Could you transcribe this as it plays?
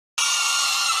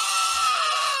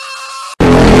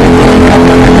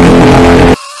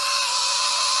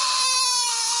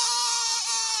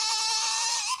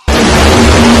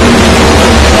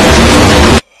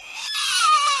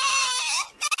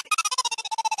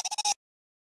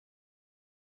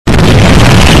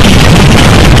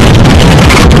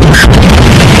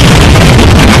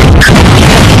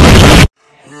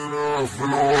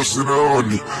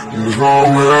Ronnie. Nigga,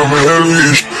 wherever it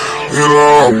is.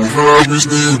 Era, fiz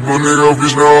Steve, meu nigga,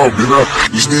 fiz não, vida.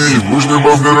 Steve, os de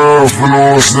bandeira,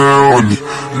 falou Ronnie.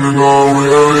 Nigga,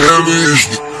 wherever it is.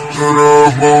 Era,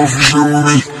 bom, fiz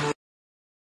Ruby.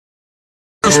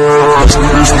 Era,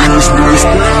 falou Ronnie.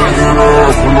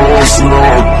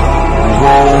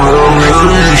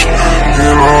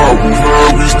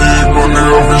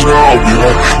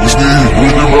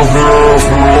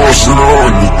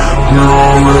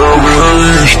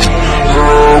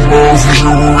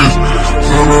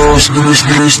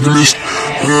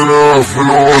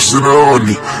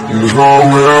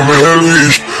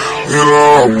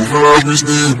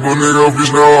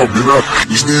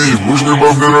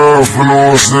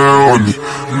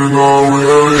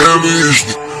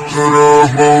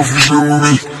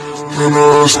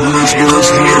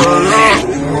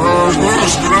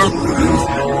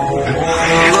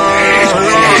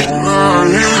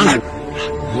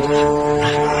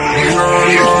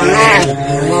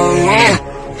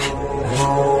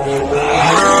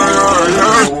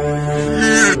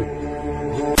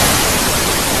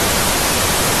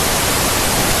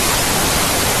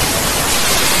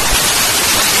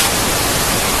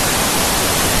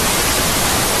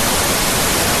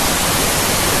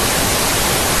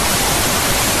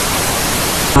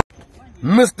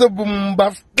 Mr.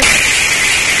 Boombastic,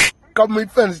 call me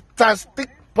fantastic,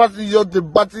 passing your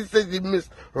debate, says he miss.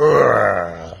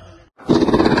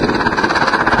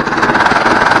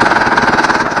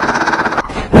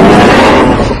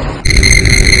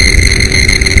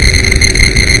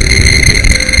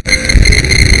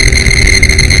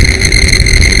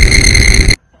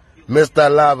 Mr.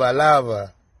 Lava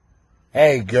Lava,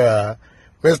 hey girl,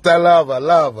 Mr. Lava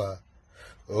Lava.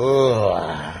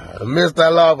 Oh, Mr.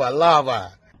 Lava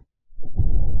Lava.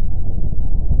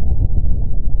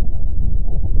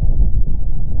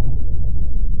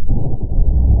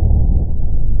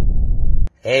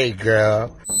 Hey,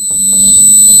 girl.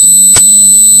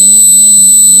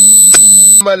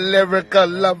 I'm a lyrical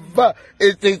lover.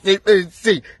 It's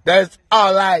that's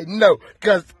all I know.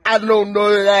 Cause I don't know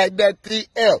like that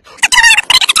TL.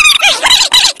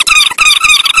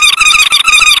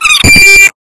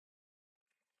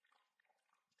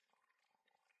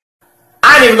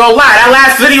 I ain't even gonna lie, that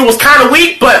last video was kinda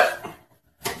weak, but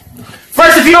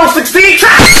first if you don't succeed,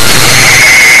 try.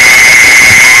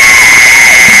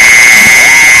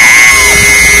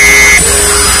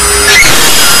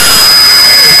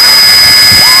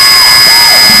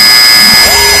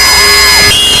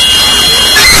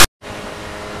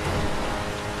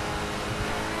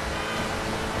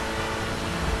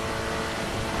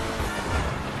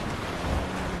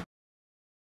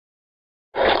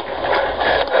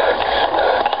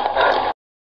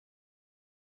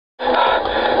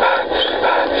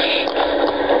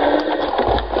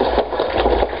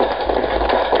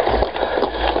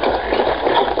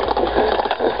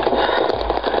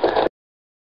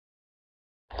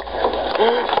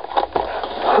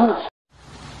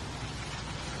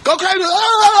 Go crazy!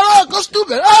 Ah! Go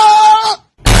stupid! Ah!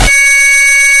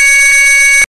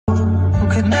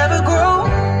 Could never grow.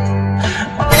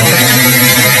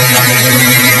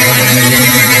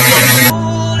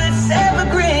 Oh, it's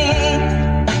evergreen.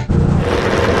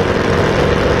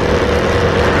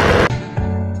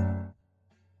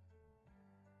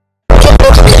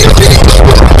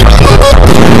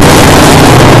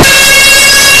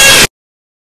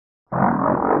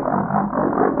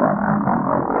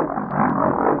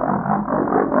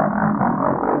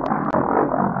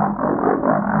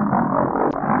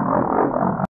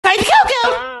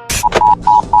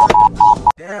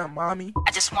 Damn, mommy.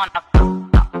 I just want to.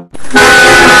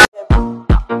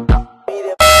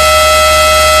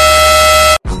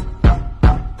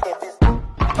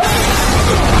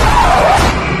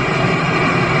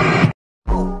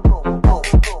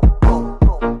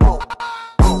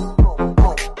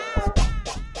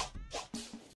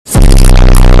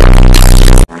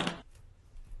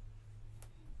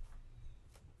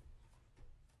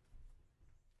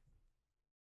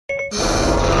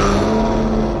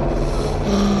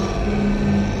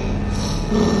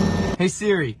 Hey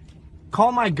Siri,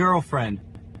 call my girlfriend.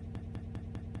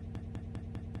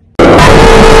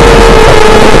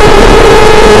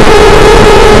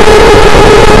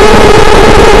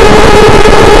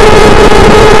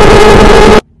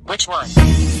 Which one?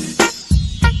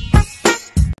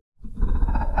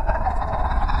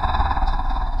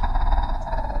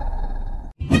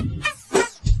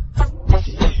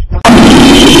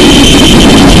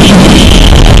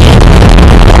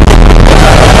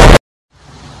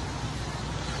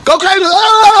 Go crazy!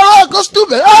 Ah! Go stupid!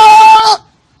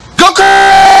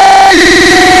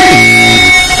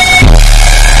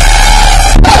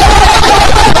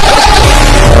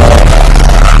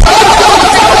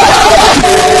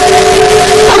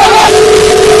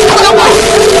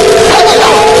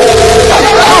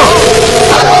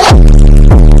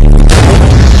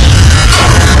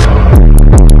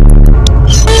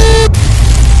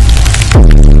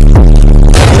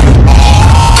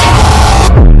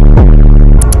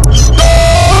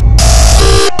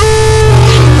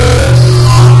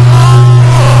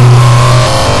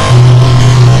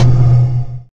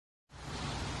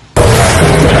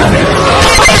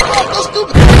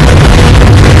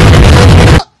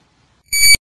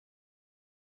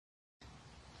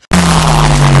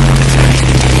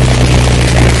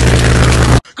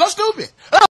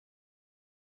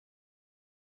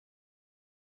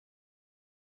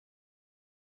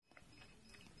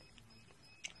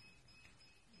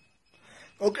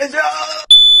 Okay, ya.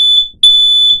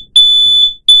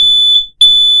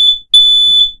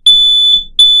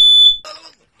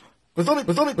 Persona.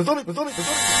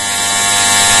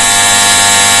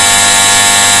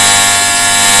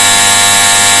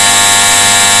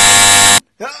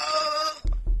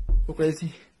 Go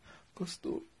crazy. Go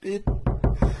stupid.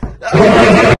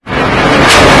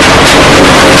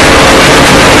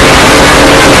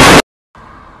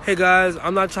 Hey guys,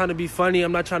 I'm not trying to be funny,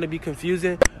 I'm not trying to be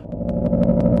confusing.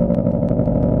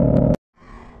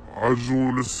 I just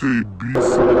wanna say be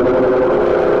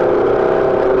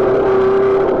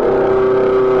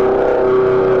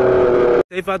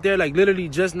Safe out there, like literally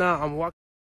just now, I'm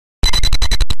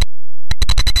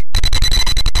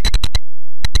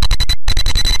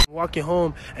walking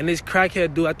home, and this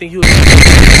crackhead dude, I think he was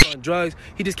on drugs,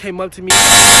 he just came up to me.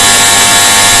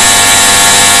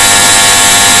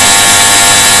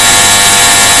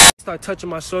 Start touching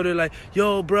my shoulder like,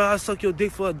 yo, bro, I suck your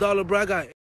dick for $1, bro. I got.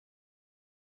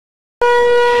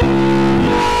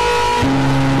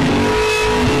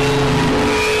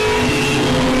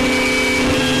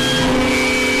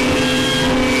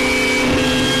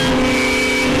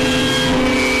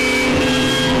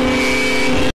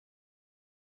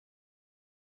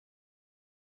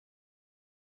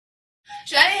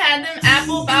 Shawty had them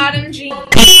apple bottom jeans,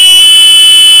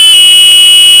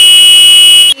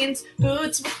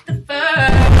 boots with the fur.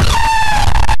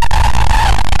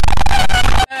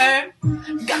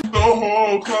 Got the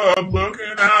whole club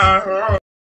looking at her.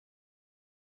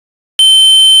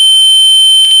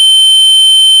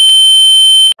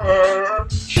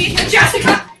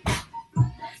 Jessica!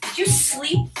 Did you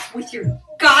sleep with your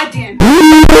goddamn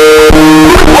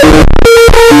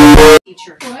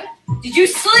teacher? What? Did you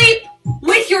sleep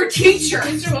with your teacher?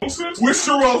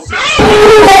 Mr. Wilson.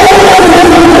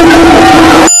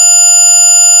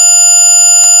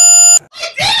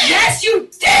 Yes, you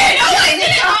did! No, I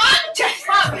didn't!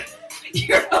 Jessica!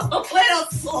 You're a little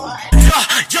slut! Oh,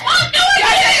 no,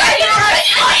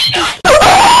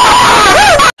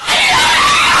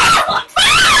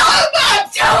 I'm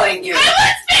telling you! I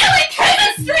was failing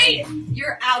chemistry!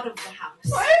 You're out of the house.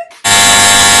 What?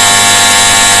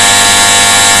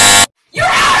 You're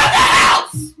out of the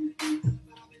house!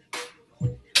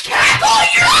 Cackle,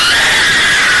 you're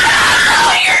out!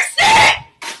 Cackle, you're sick!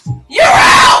 You're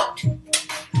out!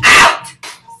 Out!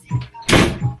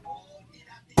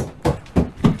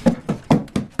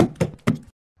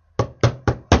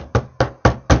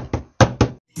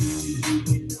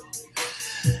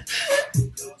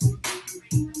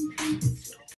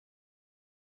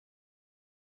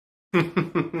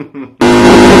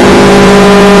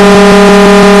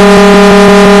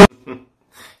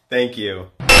 Thank you.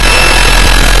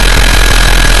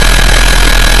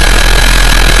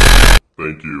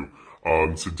 Thank you.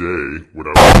 Today, what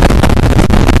I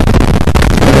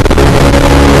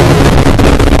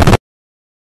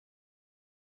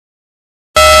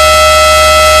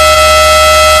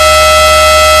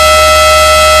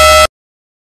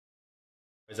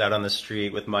was out on the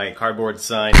street with my cardboard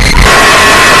sign.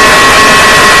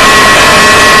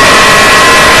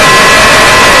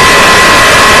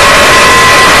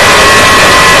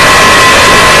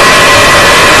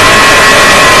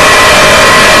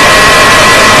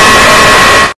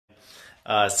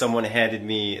 Someone handed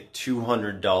me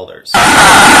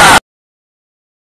 $200.